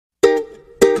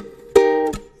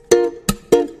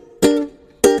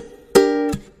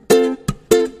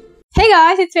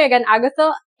guys, it's me again,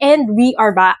 Agatha, and we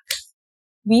are back.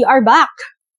 We are back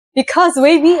because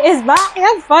WayV is back,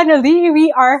 and finally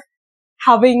we are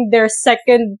having their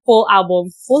second full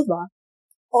album. Full ba?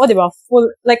 Oo, diba? Full,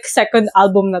 like, second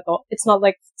album na to. It's not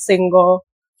like single.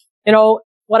 You know,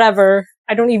 whatever.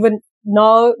 I don't even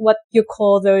know what you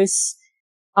call those,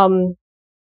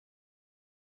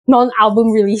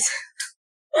 non-album release.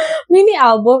 Mini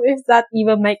album, if that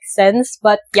even makes sense.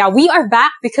 But yeah, we are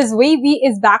back because WayV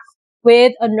is back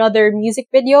with another music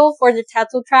video for the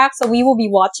title track. So we will be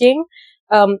watching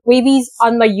WayV's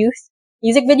On My Youth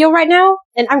music video right now,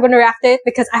 and I'm gonna react it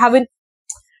because I haven't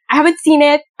seen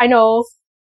it. I know,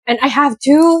 and I have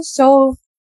to. So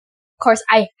of course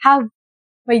I have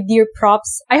my dear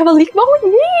props. I have a leak bomb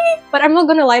with me, but I'm not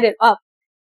gonna light it up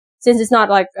since it's not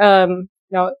like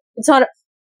no, it's not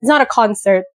a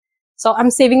concert. So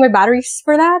I'm saving my batteries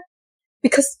for that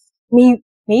because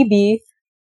maybe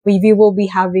WayV will be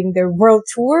having their world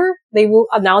tour. They will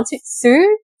announce it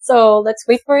soon. So let's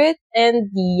wait for it. And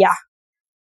yeah,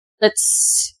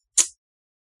 let's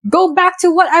go back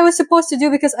to what I was supposed to do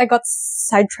because I got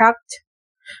sidetracked.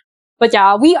 But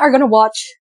yeah, we are gonna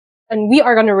watch and we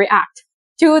are gonna react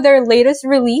to their latest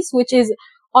release, which is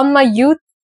On My Youth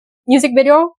music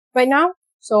video right now.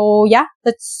 So yeah,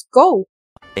 let's go.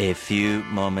 A few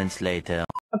moments later.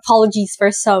 Apologies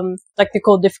for some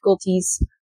technical difficulties.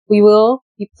 We will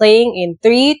be playing in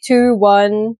 3, 2,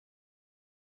 1.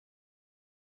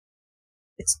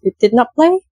 It did not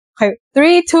play? Okay,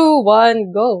 3, 2,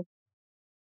 1, go.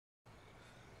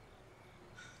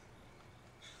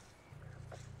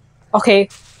 Okay,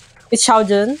 it's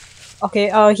Xiaojun.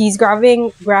 Okay, he's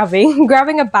grabbing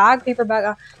a bag, paper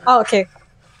bag. Oh, okay.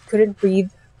 Couldn't breathe.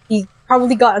 He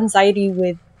probably got anxiety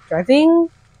with driving.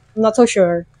 I'm not so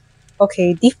sure.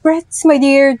 Okay, deep breaths, my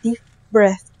dear. Deep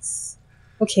breaths.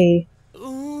 Okay.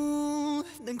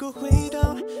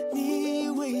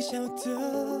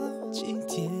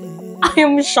 I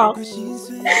am shocked.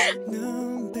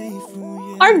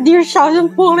 Our dear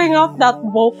Xiaojun pulling up that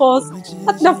vocals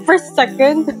at the first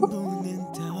second.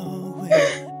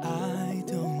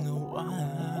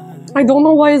 I don't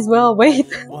know why as well. Wait.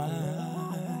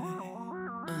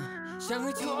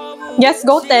 Yes,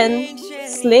 go 10.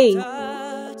 Slay.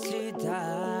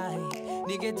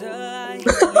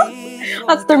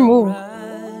 That's their move.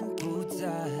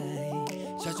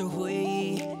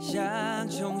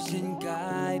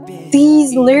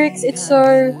 These lyrics, it's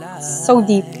so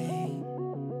deep.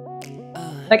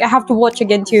 Like I have to watch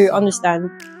again to understand.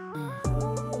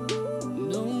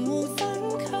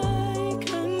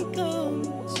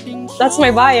 That's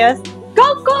my bias. Go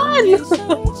on!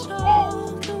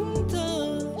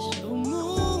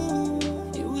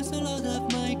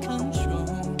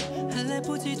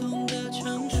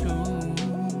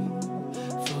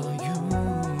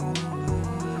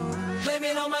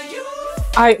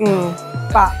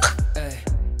 Back.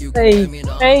 Hey,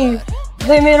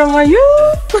 blame it on my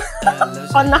youth.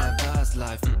 Oh, no.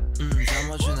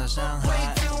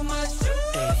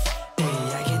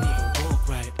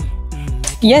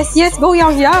 Yes, go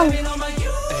Yang.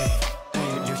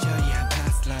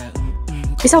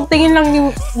 Isang tingin lang yung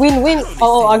win-win.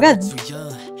 Oo, agad.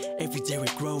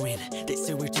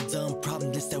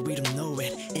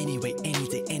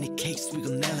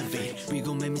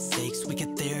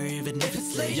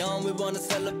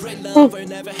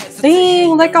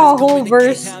 Dang, like a whole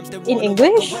verse in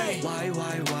English?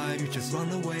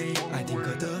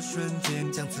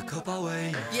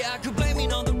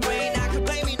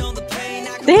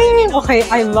 Dang, okay,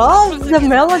 I love the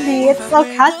melody. It's so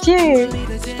catchy.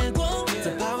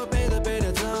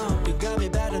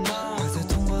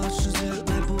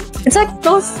 It's like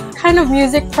those kind of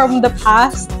music from the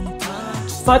past,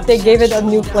 but they gave it a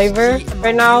new flavor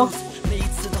right now.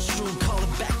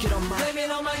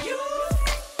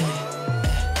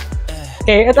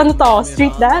 Okay, at ano to?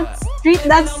 Street dance? Street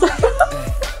dance?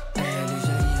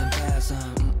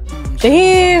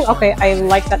 Dang! Okay, I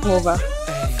like that move.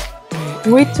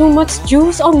 Way too much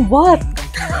juice on what?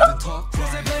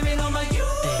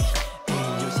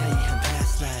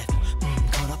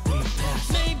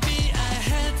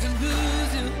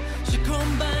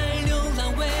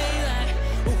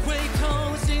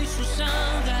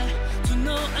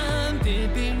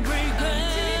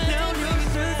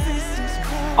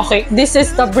 Okay, this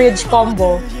is the bridge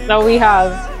combo that we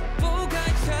have.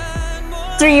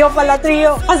 Trio pala,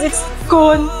 trio. Because it's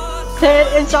Kun, Ted,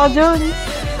 and Xiaojun.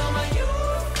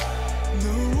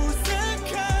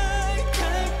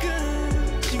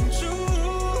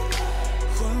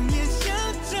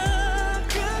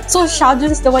 So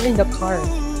Xiaojun's the one in the car.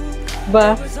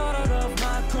 But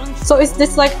so is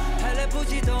this like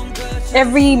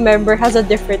every member has a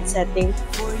different setting.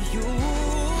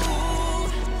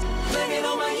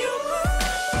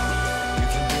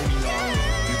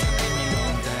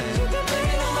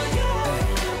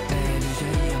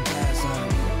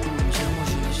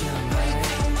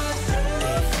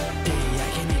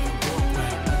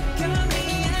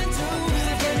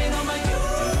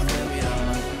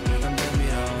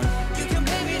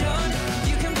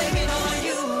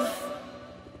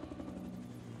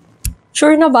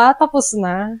 Sure na ba? Tapos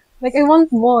na? Like, I want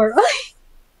more. Ay!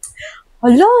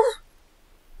 Hala!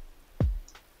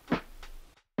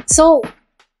 So,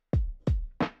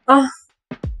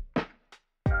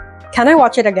 can I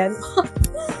watch it again?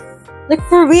 Like,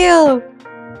 for real!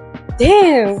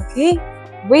 Damn, okay?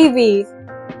 WayV.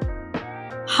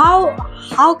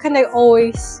 How can I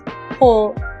always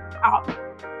pull out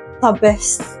the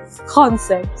best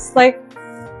concepts? Like,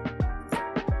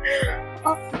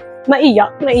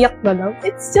 naiyak na lang.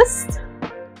 It's just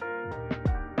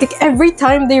like every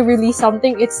time they release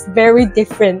something, it's very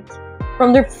different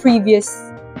from their previous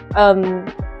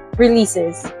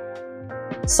releases.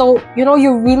 So, you know,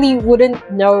 you really wouldn't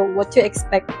know what to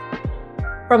expect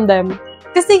from them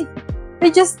because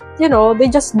they just, you know, they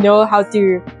just know how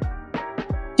to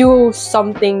do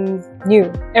something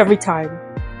new every time.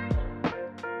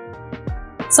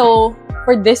 So,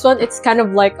 for this one, it's kind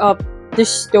of like a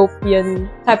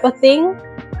dystopian type of thing,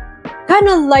 kind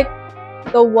of like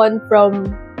the one from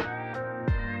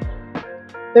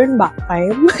Turn Back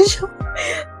Time.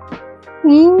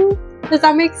 Does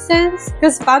that make sense?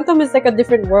 Because Phantom is like a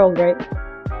different world, right?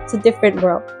 It's a different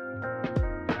world.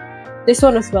 This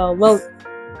one as well. Well,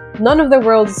 none of the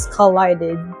worlds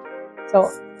collided.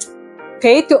 So,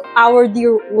 okay, to our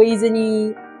dear WayV's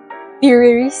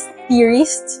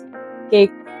theorist,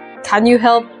 okay, can you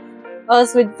help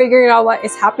us with figuring out what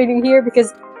is happening here?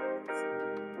 Because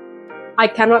I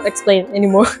cannot explain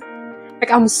anymore.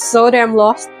 Like, I'm so damn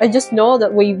lost. I just know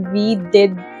that WayV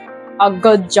did a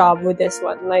good job with this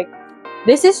one. Like,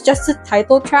 this is just a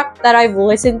title track that I've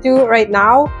listened to right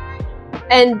now,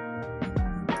 and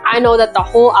I know that the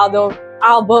whole album,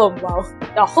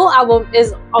 the whole album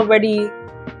is already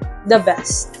the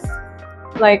best.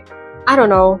 Like, I don't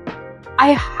know.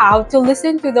 I have to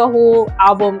listen to the whole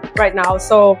album right now,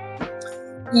 so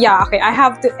yeah, okay, I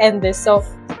have to end this. So,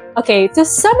 okay, to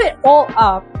sum it all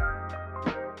up,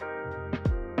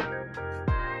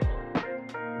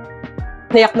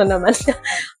 nayak na naman.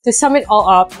 To sum it all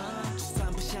up,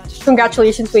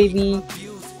 congratulations, WayV.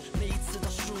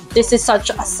 This is such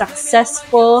a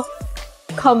successful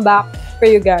comeback for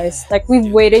you guys. Like,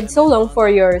 we've waited so long for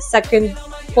your second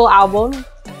full album,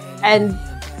 and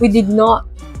we did not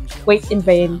wait in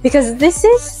vain, because this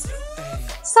is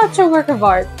such a work of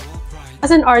art. As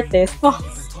an artist,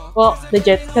 well,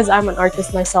 legit, because I'm an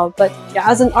artist myself, but yeah,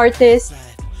 as an artist,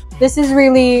 this is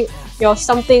really, you know,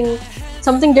 something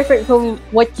different from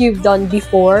what you've done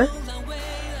before.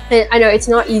 And I know it's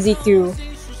not easy to,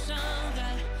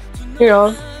 you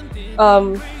know,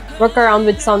 work around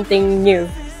with something new,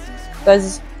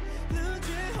 because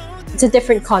it's a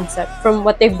different concept from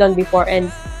what they've done before,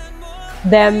 and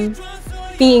them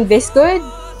being this good,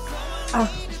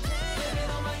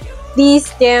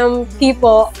 these damn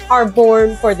people are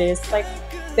born for this. Like,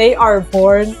 they are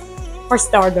born for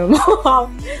stardom.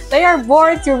 They are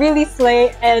born to really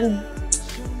slay, and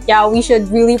yeah, we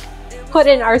should really put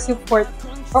in our support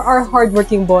for our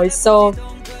hardworking boys. So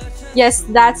yes,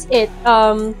 that's it.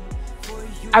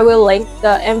 I will link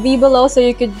the MV below so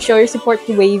you could show your support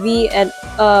to WayV, and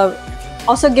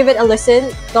also give it a listen,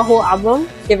 the whole album,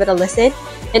 give it a listen.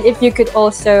 And if you could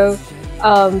also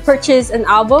purchase an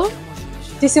album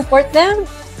to support them,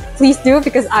 please do,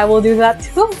 because I will do that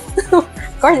too.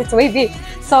 Of course, it's WayV.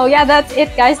 So yeah, that's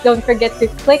it, guys. Don't forget to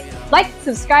click like,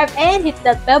 subscribe, and hit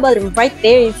that bell button right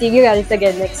there. And see you guys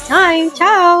again next time.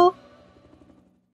 Ciao!